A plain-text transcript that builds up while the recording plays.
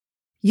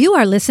You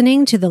are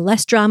listening to the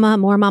Less Drama,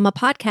 More Mama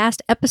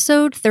podcast,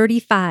 episode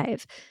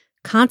 35,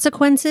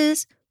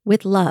 Consequences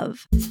with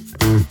Love.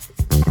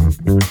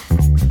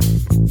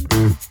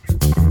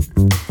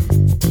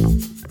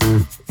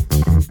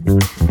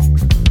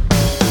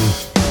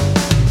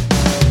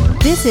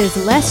 This is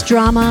Less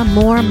Drama,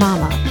 More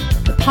Mama,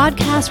 the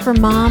podcast for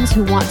moms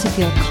who want to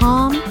feel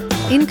calm,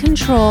 in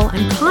control,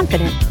 and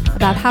confident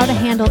about how to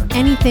handle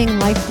anything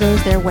life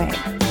throws their way.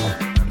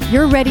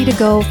 You're ready to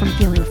go from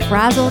feeling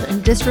frazzled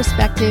and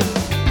disrespected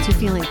to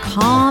feeling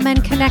calm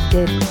and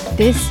connected.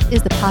 This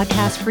is the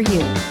podcast for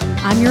you.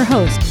 I'm your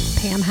host,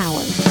 Pam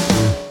Howard.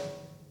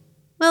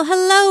 Well,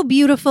 hello,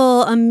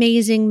 beautiful,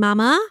 amazing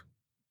mama.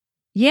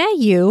 Yeah,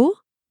 you.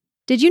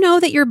 Did you know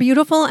that you're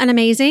beautiful and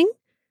amazing?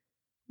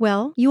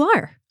 Well, you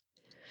are.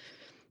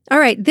 All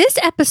right, this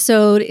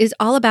episode is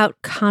all about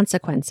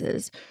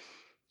consequences.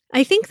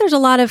 I think there's a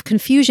lot of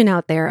confusion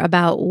out there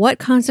about what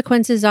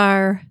consequences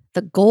are,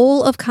 the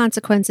goal of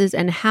consequences,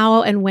 and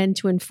how and when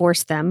to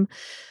enforce them.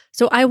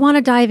 So I want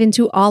to dive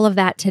into all of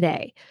that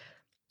today.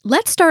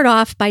 Let's start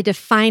off by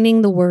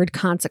defining the word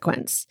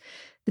consequence.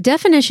 The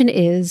definition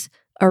is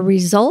a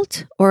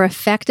result or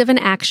effect of an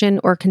action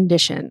or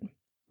condition.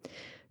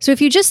 So if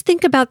you just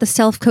think about the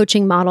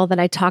self-coaching model that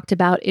I talked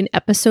about in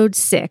episode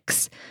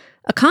 6,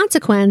 a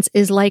consequence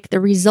is like the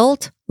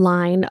result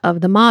line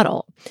of the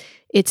model.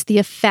 It's the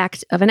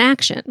effect of an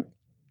action.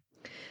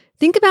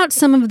 Think about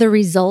some of the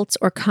results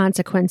or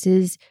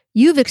consequences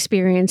you've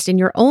experienced in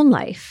your own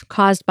life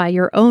caused by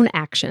your own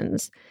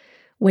actions.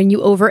 When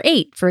you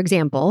overate, for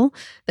example,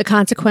 the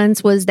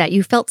consequence was that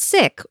you felt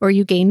sick or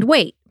you gained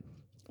weight.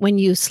 When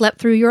you slept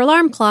through your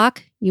alarm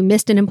clock, you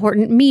missed an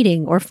important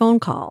meeting or phone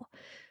call.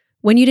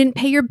 When you didn't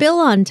pay your bill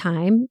on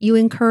time, you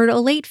incurred a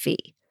late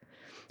fee.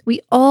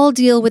 We all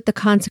deal with the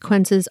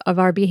consequences of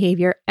our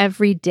behavior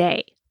every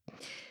day.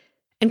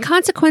 And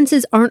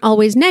consequences aren't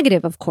always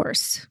negative, of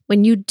course.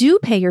 When you do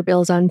pay your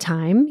bills on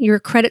time, your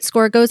credit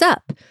score goes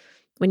up.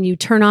 When you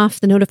turn off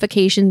the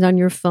notifications on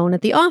your phone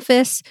at the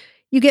office,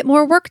 you get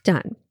more work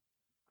done.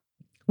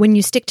 When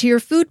you stick to your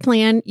food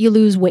plan, you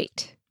lose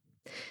weight.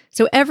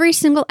 So every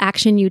single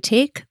action you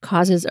take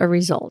causes a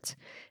result.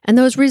 And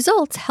those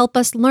results help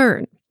us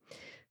learn.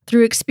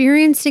 Through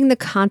experiencing the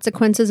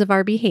consequences of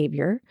our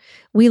behavior,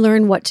 we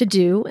learn what to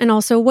do and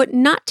also what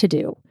not to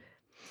do.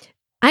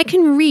 I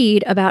can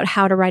read about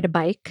how to ride a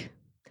bike.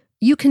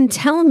 You can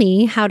tell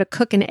me how to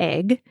cook an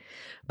egg,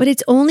 but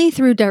it's only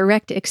through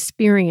direct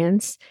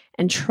experience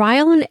and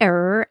trial and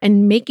error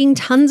and making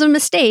tons of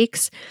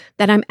mistakes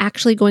that I'm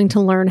actually going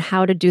to learn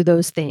how to do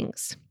those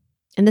things.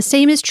 And the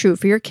same is true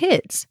for your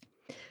kids.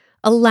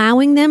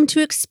 Allowing them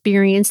to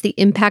experience the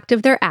impact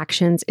of their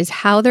actions is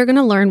how they're going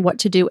to learn what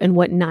to do and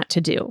what not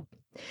to do.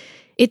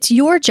 It's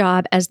your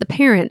job as the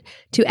parent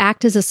to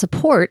act as a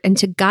support and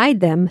to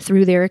guide them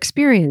through their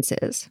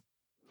experiences.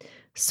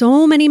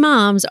 So many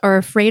moms are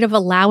afraid of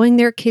allowing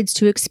their kids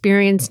to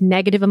experience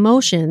negative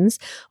emotions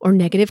or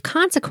negative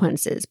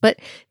consequences, but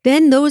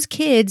then those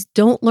kids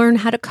don't learn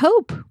how to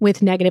cope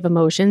with negative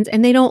emotions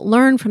and they don't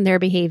learn from their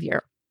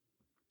behavior.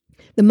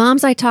 The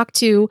moms I talk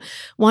to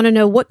want to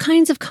know what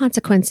kinds of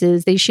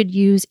consequences they should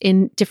use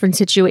in different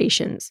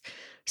situations.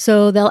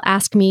 So they'll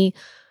ask me,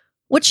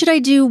 what should I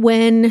do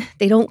when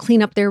they don't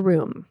clean up their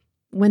room?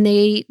 When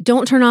they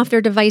don't turn off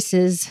their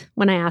devices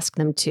when I ask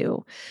them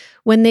to?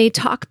 When they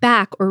talk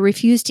back or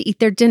refuse to eat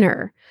their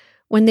dinner?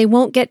 When they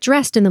won't get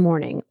dressed in the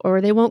morning or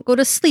they won't go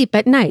to sleep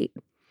at night?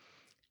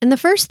 And the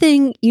first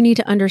thing you need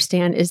to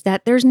understand is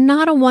that there's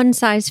not a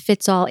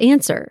one-size-fits-all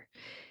answer.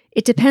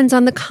 It depends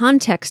on the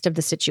context of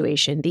the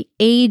situation, the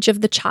age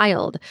of the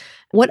child,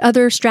 what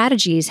other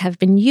strategies have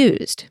been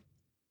used.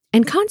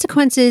 And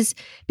consequences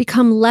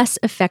become less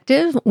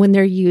effective when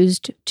they're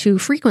used too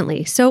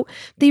frequently, so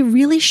they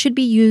really should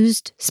be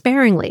used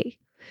sparingly.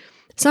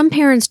 Some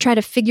parents try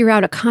to figure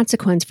out a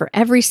consequence for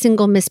every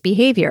single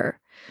misbehavior,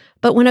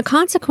 but when a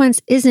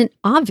consequence isn't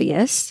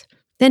obvious,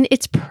 then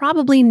it's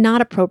probably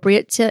not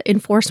appropriate to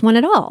enforce one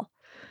at all.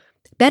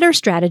 Better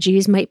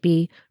strategies might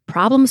be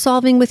problem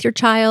solving with your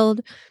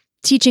child,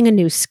 teaching a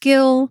new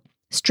skill,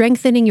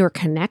 strengthening your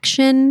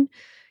connection,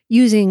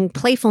 using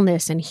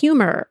playfulness and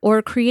humor,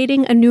 or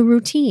creating a new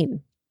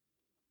routine.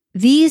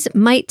 These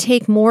might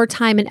take more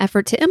time and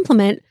effort to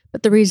implement,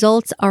 but the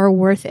results are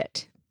worth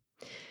it.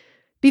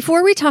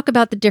 Before we talk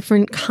about the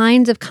different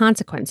kinds of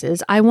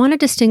consequences, I want to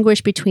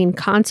distinguish between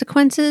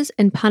consequences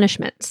and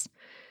punishments.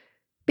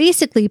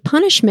 Basically,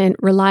 punishment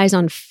relies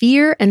on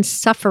fear and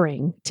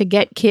suffering to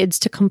get kids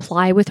to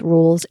comply with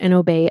rules and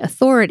obey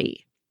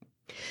authority.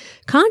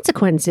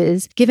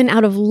 Consequences, given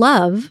out of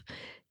love,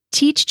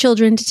 teach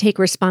children to take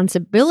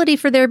responsibility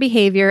for their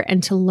behavior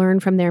and to learn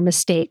from their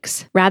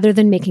mistakes, rather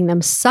than making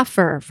them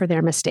suffer for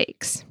their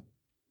mistakes.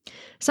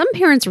 Some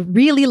parents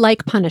really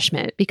like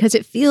punishment because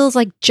it feels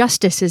like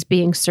justice is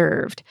being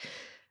served.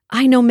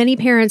 I know many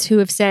parents who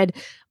have said,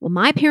 well,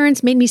 my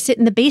parents made me sit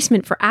in the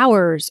basement for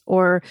hours,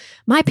 or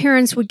my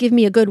parents would give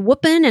me a good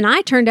whooping and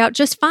I turned out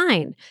just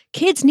fine.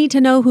 Kids need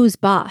to know who's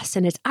boss,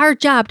 and it's our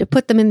job to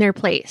put them in their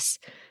place.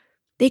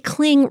 they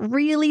cling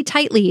really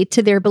tightly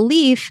to their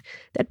belief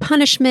that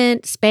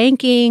punishment,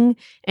 spanking,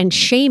 and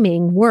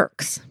shaming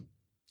works.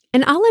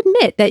 And I'll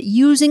admit that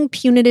using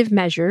punitive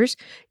measures,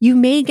 you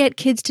may get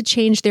kids to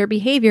change their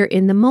behavior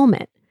in the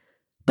moment.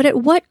 But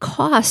at what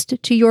cost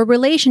to your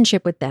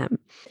relationship with them?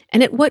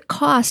 And at what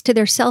cost to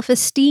their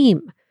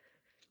self-esteem?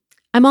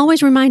 I'm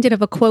always reminded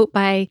of a quote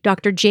by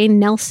Dr. Jane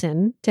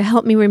Nelson to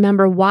help me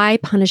remember why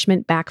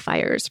punishment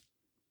backfires.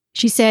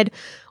 She said,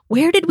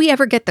 "Where did we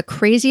ever get the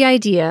crazy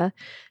idea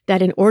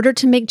that in order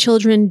to make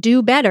children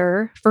do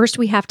better, first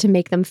we have to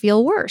make them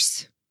feel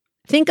worse?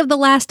 Think of the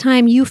last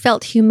time you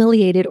felt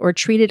humiliated or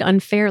treated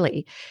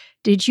unfairly.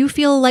 Did you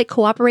feel like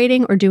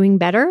cooperating or doing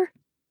better?"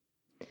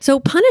 So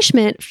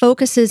punishment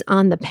focuses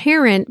on the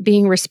parent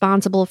being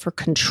responsible for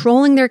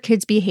controlling their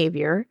kid's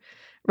behavior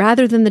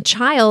rather than the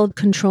child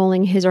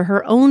controlling his or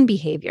her own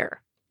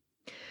behavior.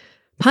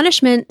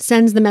 Punishment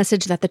sends the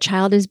message that the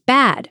child is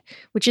bad,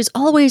 which is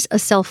always a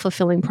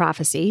self-fulfilling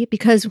prophecy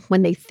because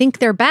when they think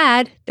they're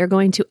bad, they're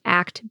going to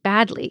act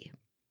badly.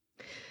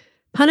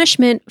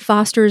 Punishment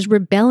fosters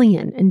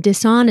rebellion and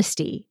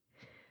dishonesty.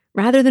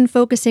 Rather than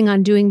focusing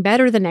on doing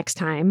better the next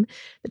time,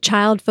 the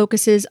child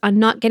focuses on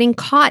not getting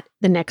caught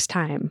the next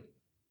time.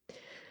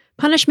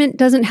 Punishment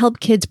doesn't help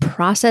kids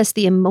process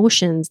the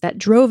emotions that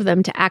drove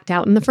them to act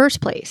out in the first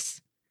place.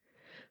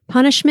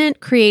 Punishment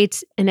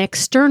creates an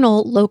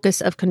external locus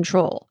of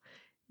control,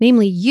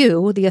 namely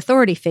you, the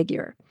authority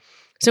figure.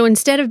 So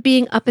instead of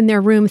being up in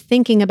their room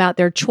thinking about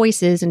their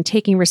choices and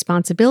taking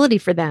responsibility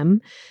for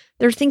them,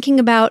 they're thinking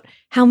about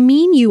how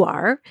mean you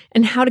are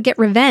and how to get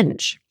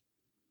revenge.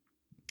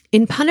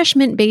 In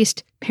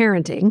punishment-based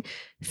parenting,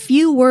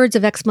 few words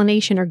of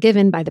explanation are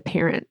given by the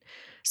parent,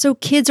 so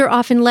kids are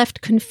often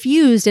left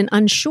confused and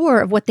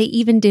unsure of what they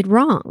even did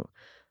wrong.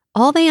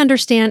 All they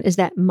understand is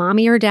that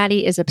mommy or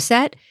daddy is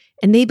upset,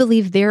 and they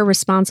believe they're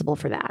responsible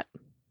for that.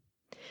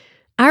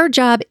 Our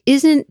job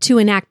isn't to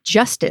enact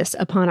justice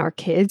upon our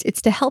kids,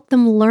 it's to help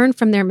them learn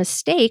from their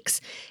mistakes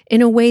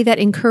in a way that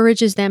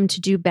encourages them to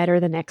do better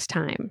the next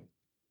time.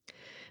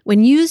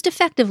 When used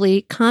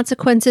effectively,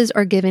 consequences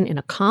are given in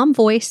a calm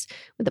voice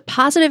with a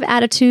positive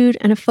attitude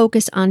and a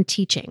focus on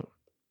teaching.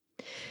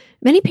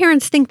 Many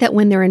parents think that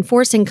when they're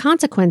enforcing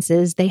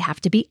consequences, they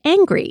have to be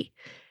angry.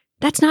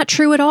 That's not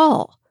true at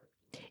all.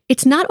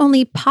 It's not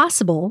only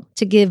possible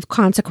to give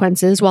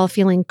consequences while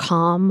feeling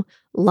calm,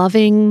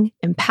 loving,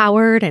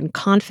 empowered, and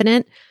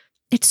confident,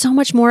 it's so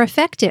much more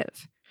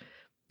effective.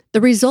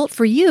 The result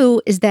for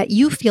you is that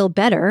you feel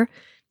better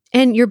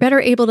and you're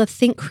better able to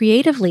think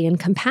creatively and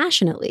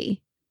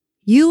compassionately.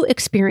 You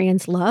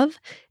experience love,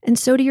 and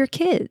so do your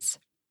kids.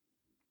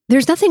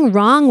 There's nothing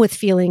wrong with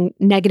feeling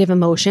negative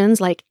emotions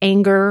like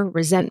anger,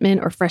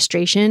 resentment, or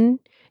frustration.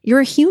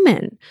 You're a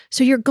human,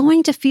 so you're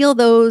going to feel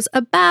those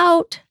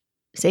about,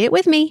 say it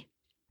with me,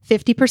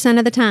 50%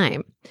 of the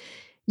time.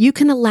 You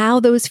can allow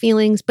those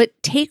feelings, but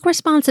take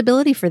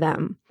responsibility for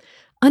them.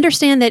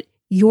 Understand that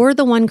you're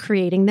the one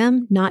creating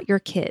them, not your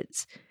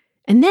kids.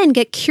 And then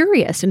get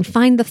curious and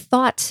find the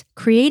thoughts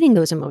creating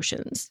those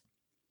emotions.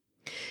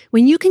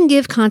 When you can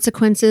give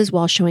consequences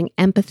while showing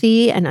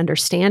empathy and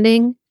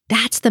understanding,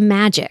 that's the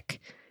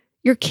magic.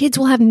 Your kids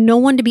will have no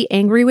one to be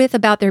angry with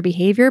about their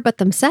behavior but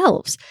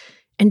themselves.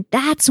 And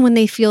that's when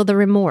they feel the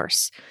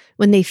remorse,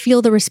 when they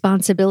feel the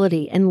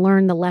responsibility and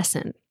learn the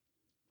lesson.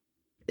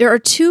 There are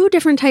two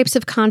different types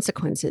of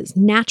consequences,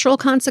 natural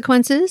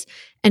consequences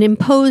and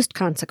imposed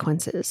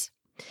consequences.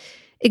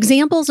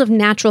 Examples of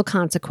natural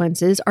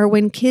consequences are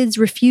when kids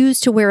refuse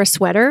to wear a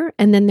sweater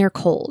and then they're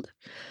cold,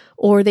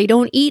 or they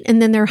don't eat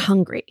and then they're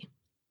hungry,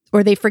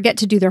 or they forget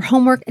to do their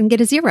homework and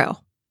get a 0.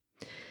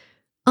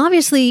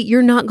 Obviously,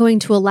 you're not going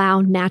to allow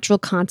natural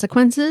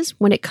consequences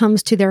when it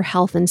comes to their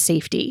health and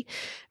safety,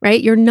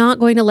 right? You're not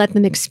going to let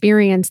them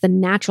experience the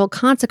natural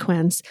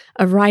consequence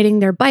of riding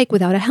their bike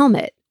without a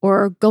helmet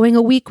or going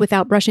a week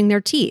without brushing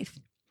their teeth.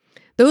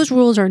 Those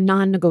rules are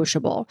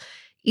non-negotiable.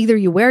 Either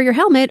you wear your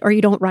helmet or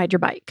you don't ride your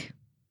bike.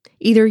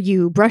 Either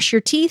you brush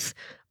your teeth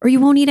or you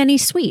won't eat any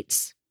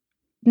sweets.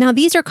 Now,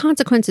 these are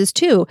consequences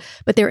too,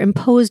 but they're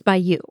imposed by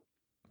you.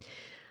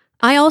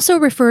 I also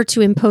refer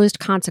to imposed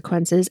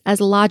consequences as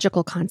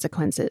logical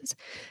consequences.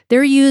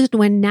 They're used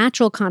when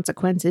natural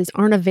consequences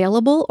aren't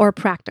available or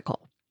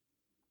practical.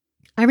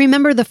 I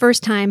remember the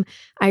first time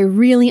I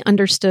really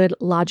understood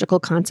logical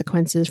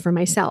consequences for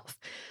myself.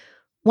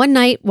 One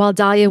night while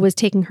Dahlia was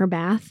taking her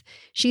bath,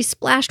 she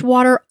splashed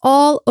water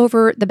all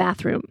over the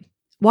bathroom.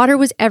 Water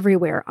was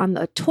everywhere, on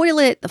the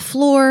toilet, the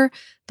floor,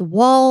 the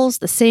walls,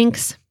 the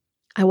sinks.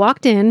 I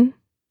walked in,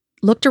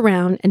 looked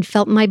around, and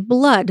felt my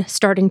blood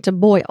starting to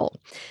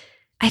boil.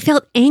 I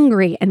felt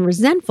angry and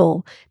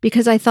resentful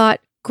because I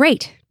thought,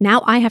 great,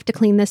 now I have to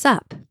clean this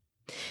up.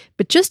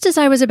 But just as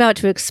I was about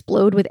to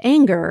explode with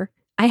anger,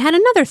 I had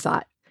another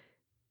thought.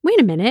 Wait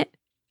a minute,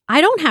 I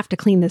don't have to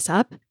clean this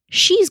up.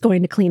 She's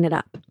going to clean it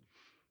up.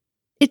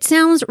 It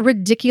sounds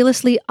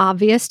ridiculously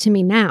obvious to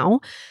me now,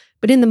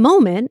 but in the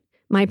moment,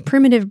 my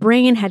primitive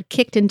brain had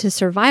kicked into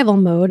survival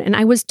mode and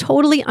I was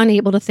totally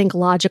unable to think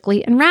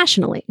logically and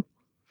rationally.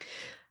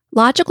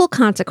 Logical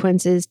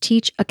consequences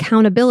teach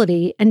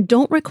accountability and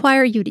don't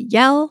require you to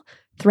yell,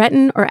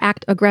 threaten, or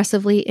act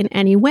aggressively in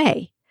any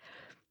way.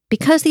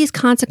 Because these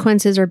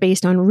consequences are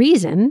based on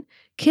reason,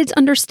 kids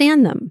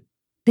understand them.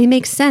 They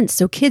make sense,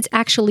 so kids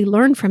actually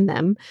learn from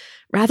them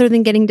rather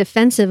than getting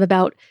defensive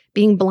about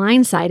being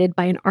blindsided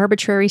by an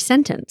arbitrary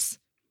sentence.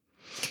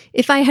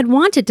 If I had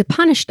wanted to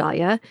punish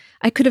Dahlia,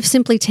 I could have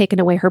simply taken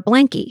away her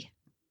blankie.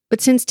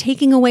 But since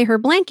taking away her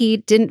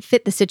blankie didn't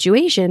fit the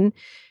situation,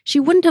 she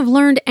wouldn't have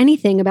learned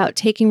anything about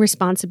taking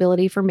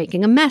responsibility for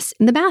making a mess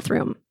in the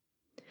bathroom.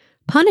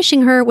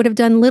 Punishing her would have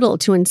done little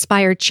to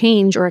inspire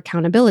change or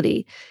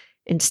accountability.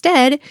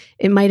 Instead,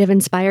 it might have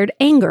inspired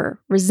anger,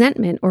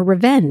 resentment, or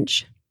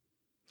revenge.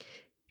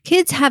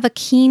 Kids have a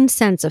keen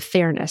sense of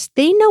fairness.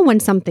 They know when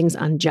something's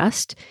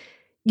unjust.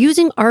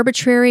 Using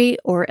arbitrary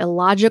or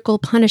illogical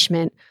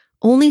punishment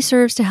only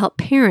serves to help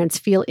parents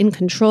feel in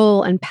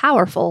control and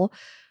powerful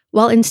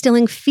while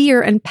instilling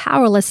fear and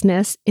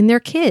powerlessness in their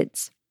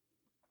kids.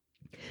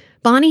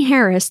 Bonnie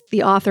Harris,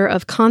 the author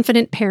of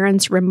Confident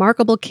Parents,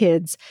 Remarkable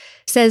Kids,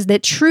 says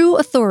that true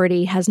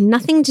authority has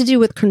nothing to do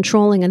with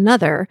controlling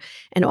another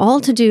and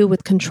all to do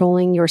with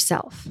controlling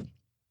yourself.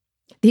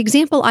 The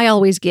example I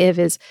always give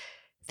is,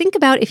 think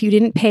about if you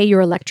didn't pay your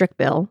electric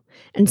bill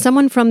and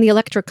someone from the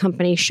electric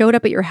company showed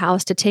up at your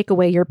house to take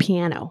away your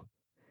piano.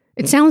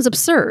 It sounds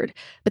absurd,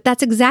 but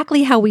that's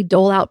exactly how we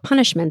dole out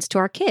punishments to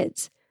our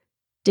kids.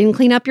 Didn't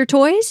clean up your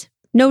toys?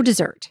 No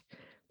dessert.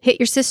 Hit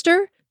your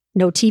sister?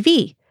 No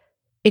TV.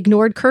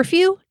 Ignored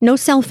curfew? No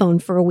cell phone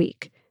for a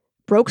week.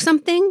 Broke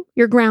something?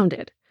 You're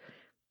grounded.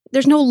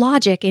 There's no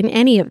logic in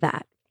any of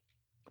that.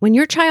 When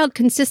your child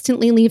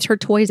consistently leaves her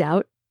toys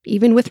out,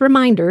 even with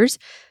reminders,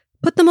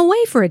 put them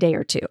away for a day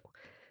or two.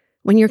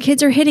 When your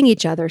kids are hitting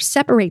each other,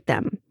 separate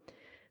them.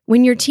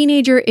 When your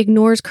teenager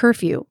ignores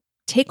curfew,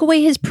 take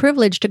away his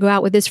privilege to go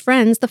out with his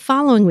friends the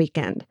following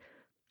weekend.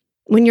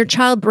 When your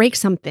child breaks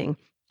something,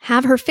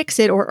 have her fix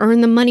it or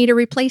earn the money to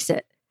replace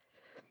it.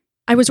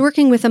 I was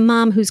working with a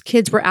mom whose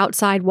kids were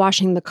outside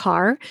washing the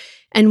car,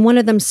 and one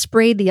of them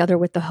sprayed the other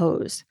with the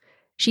hose.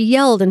 She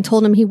yelled and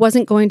told him he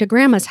wasn't going to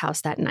Grandma's house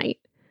that night.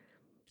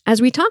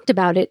 As we talked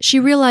about it, she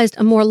realized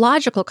a more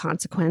logical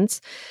consequence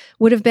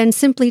would have been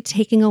simply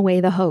taking away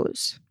the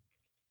hose.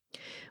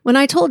 When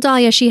I told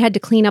Dahlia she had to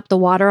clean up the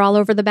water all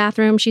over the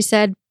bathroom, she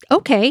said,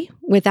 "Okay,"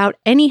 without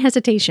any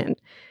hesitation.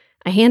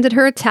 I handed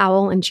her a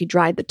towel and she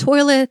dried the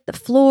toilet, the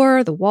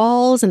floor, the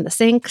walls, and the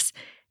sinks.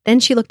 Then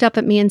she looked up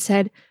at me and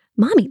said,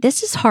 "Mommy,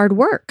 this is hard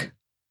work."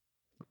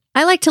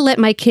 I like to let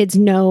my kids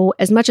know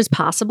as much as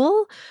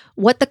possible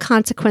what the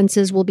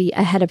consequences will be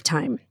ahead of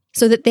time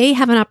so that they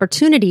have an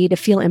opportunity to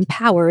feel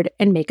empowered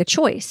and make a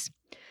choice.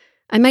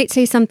 I might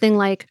say something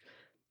like,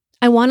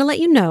 "I want to let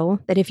you know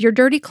that if your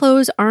dirty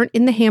clothes aren't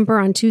in the hamper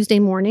on Tuesday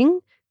morning,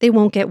 they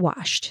won't get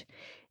washed.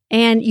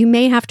 And you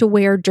may have to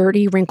wear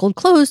dirty, wrinkled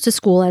clothes to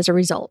school as a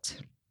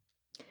result."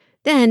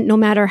 Then, no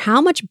matter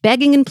how much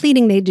begging and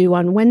pleading they do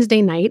on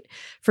Wednesday night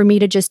for me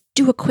to just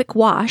do a quick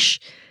wash,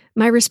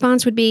 my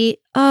response would be,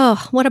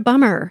 "Oh, what a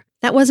bummer.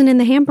 That wasn't in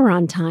the hamper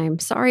on time.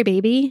 Sorry,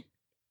 baby."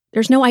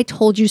 There's no "I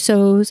told you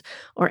so's"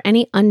 or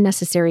any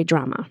unnecessary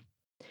drama.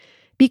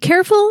 Be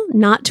careful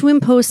not to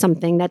impose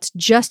something that's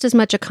just as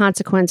much a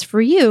consequence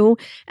for you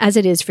as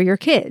it is for your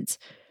kids.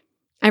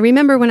 I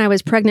remember when I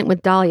was pregnant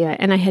with Dahlia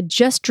and I had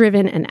just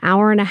driven an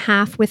hour and a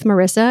half with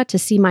Marissa to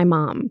see my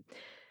mom.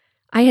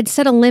 I had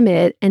set a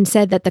limit and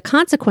said that the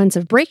consequence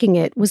of breaking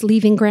it was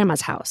leaving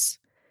Grandma's house.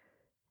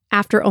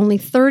 After only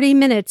 30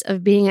 minutes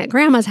of being at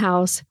Grandma's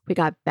house, we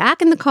got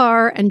back in the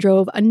car and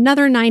drove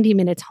another 90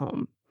 minutes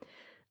home.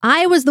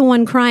 I was the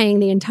one crying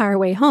the entire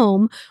way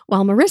home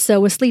while Marissa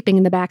was sleeping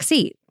in the back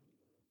seat.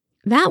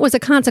 That was a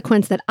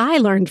consequence that I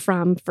learned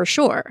from, for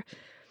sure.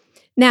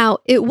 Now,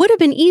 it would have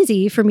been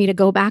easy for me to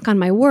go back on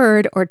my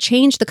word or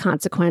change the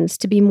consequence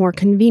to be more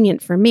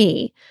convenient for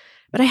me,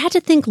 but I had to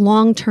think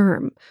long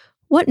term.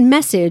 What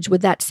message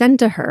would that send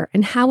to her,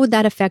 and how would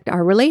that affect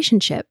our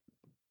relationship?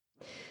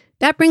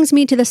 That brings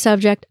me to the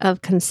subject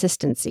of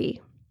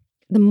consistency.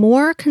 The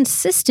more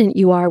consistent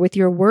you are with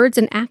your words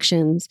and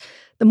actions,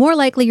 the more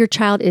likely your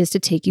child is to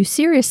take you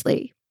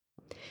seriously.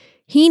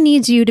 He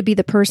needs you to be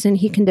the person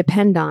he can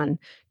depend on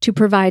to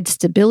provide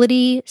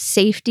stability,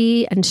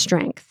 safety, and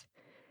strength.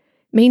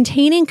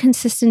 Maintaining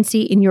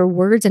consistency in your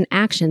words and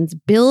actions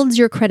builds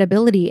your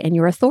credibility and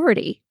your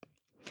authority.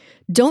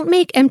 Don't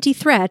make empty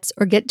threats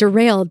or get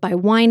derailed by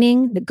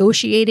whining,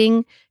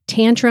 negotiating,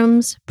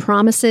 tantrums,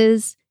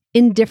 promises,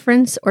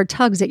 indifference, or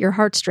tugs at your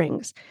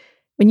heartstrings.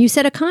 When you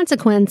set a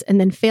consequence and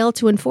then fail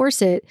to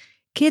enforce it,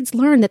 kids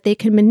learn that they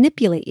can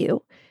manipulate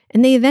you,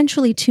 and they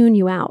eventually tune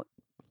you out.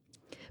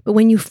 But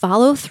when you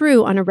follow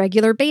through on a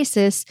regular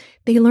basis,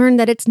 they learn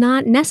that it's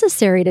not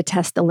necessary to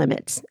test the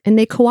limits, and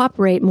they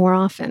cooperate more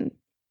often.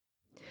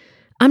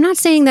 I'm not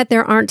saying that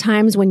there aren't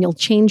times when you'll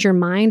change your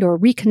mind or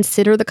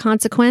reconsider the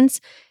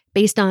consequence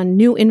based on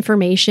new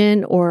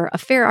information or a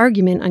fair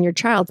argument on your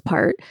child's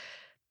part.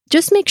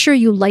 Just make sure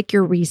you like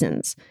your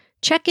reasons.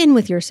 Check in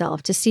with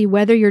yourself to see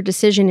whether your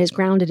decision is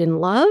grounded in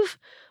love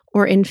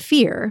or in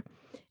fear,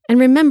 And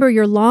remember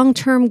your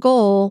long-term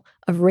goal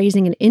of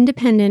raising an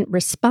independent,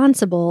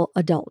 responsible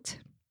adult.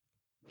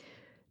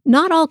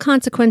 Not all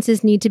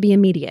consequences need to be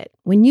immediate.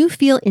 When you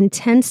feel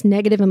intense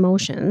negative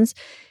emotions,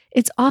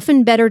 it's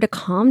often better to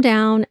calm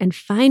down and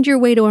find your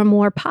way to a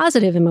more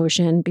positive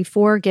emotion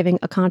before giving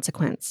a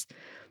consequence.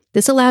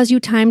 This allows you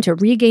time to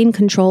regain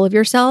control of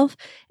yourself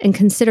and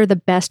consider the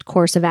best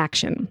course of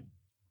action.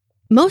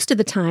 Most of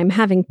the time,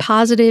 having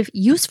positive,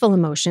 useful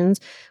emotions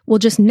will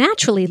just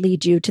naturally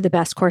lead you to the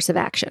best course of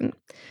action.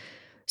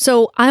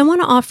 So I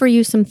want to offer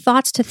you some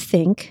thoughts to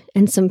think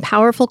and some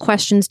powerful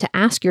questions to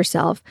ask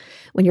yourself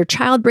when your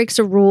child breaks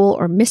a rule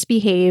or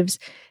misbehaves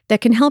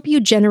that can help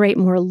you generate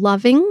more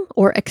loving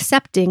or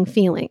accepting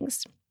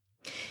feelings.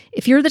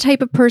 If you're the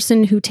type of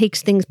person who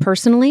takes things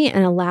personally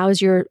and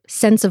allows your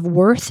sense of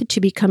worth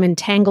to become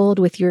entangled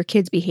with your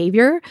kid's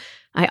behavior,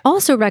 I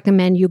also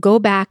recommend you go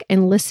back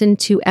and listen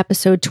to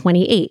episode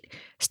 28,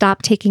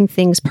 Stop Taking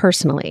Things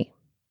Personally.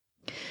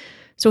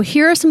 So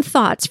here are some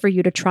thoughts for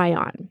you to try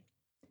on.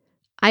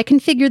 I can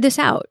figure this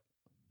out.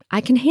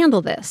 I can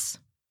handle this.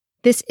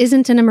 This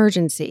isn't an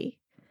emergency.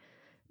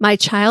 My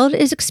child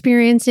is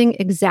experiencing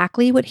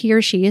exactly what he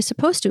or she is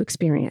supposed to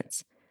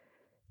experience.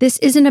 This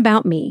isn't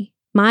about me.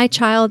 My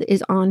child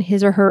is on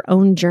his or her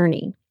own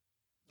journey.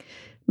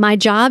 My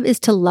job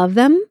is to love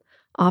them,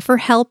 offer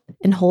help,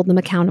 and hold them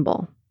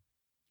accountable.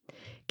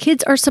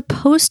 Kids are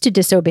supposed to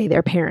disobey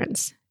their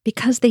parents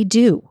because they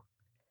do.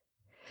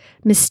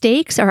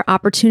 Mistakes are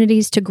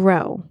opportunities to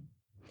grow.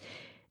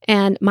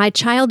 And my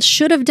child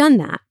should have done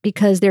that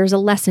because there's a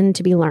lesson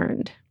to be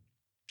learned.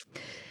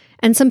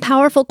 And some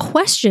powerful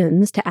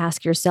questions to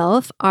ask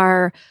yourself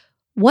are,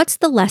 what's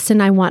the lesson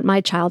I want my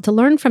child to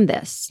learn from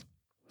this?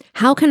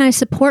 How can I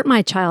support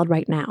my child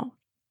right now?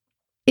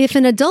 If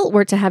an adult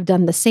were to have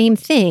done the same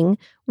thing,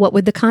 what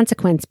would the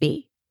consequence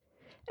be?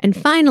 And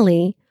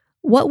finally,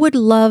 what would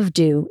love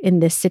do in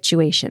this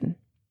situation?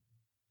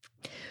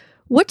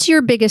 What's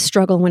your biggest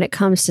struggle when it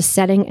comes to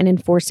setting and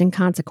enforcing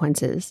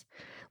consequences?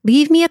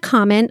 Leave me a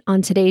comment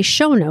on today's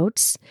show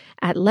notes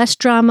at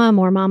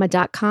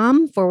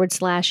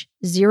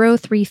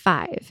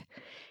lessdramamoremama.com/035.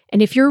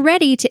 And if you're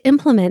ready to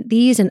implement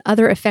these and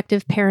other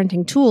effective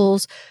parenting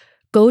tools,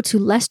 go to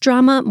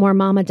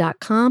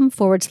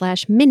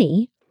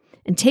lessdramamoremama.com/mini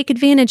and take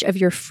advantage of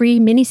your free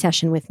mini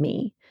session with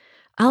me.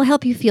 I'll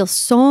help you feel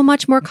so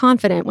much more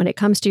confident when it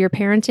comes to your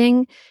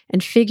parenting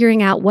and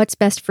figuring out what's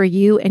best for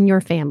you and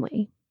your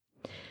family.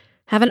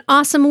 Have an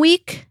awesome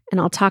week, and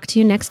I'll talk to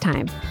you next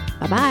time.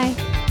 Bye-bye.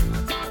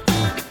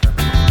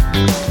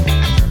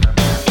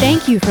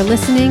 Thank you for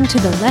listening to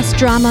the Less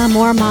Drama,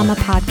 More Mama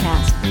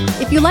podcast.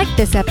 If you liked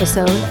this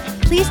episode,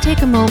 please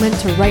take a moment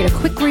to write a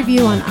quick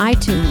review on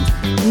iTunes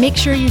and make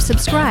sure you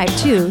subscribe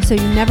too so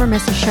you never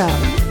miss a show.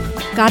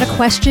 Got a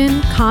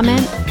question,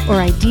 comment, or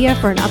idea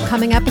for an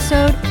upcoming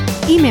episode?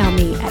 Email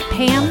me at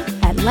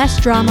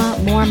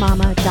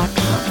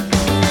pam@lessdramamoremama.com.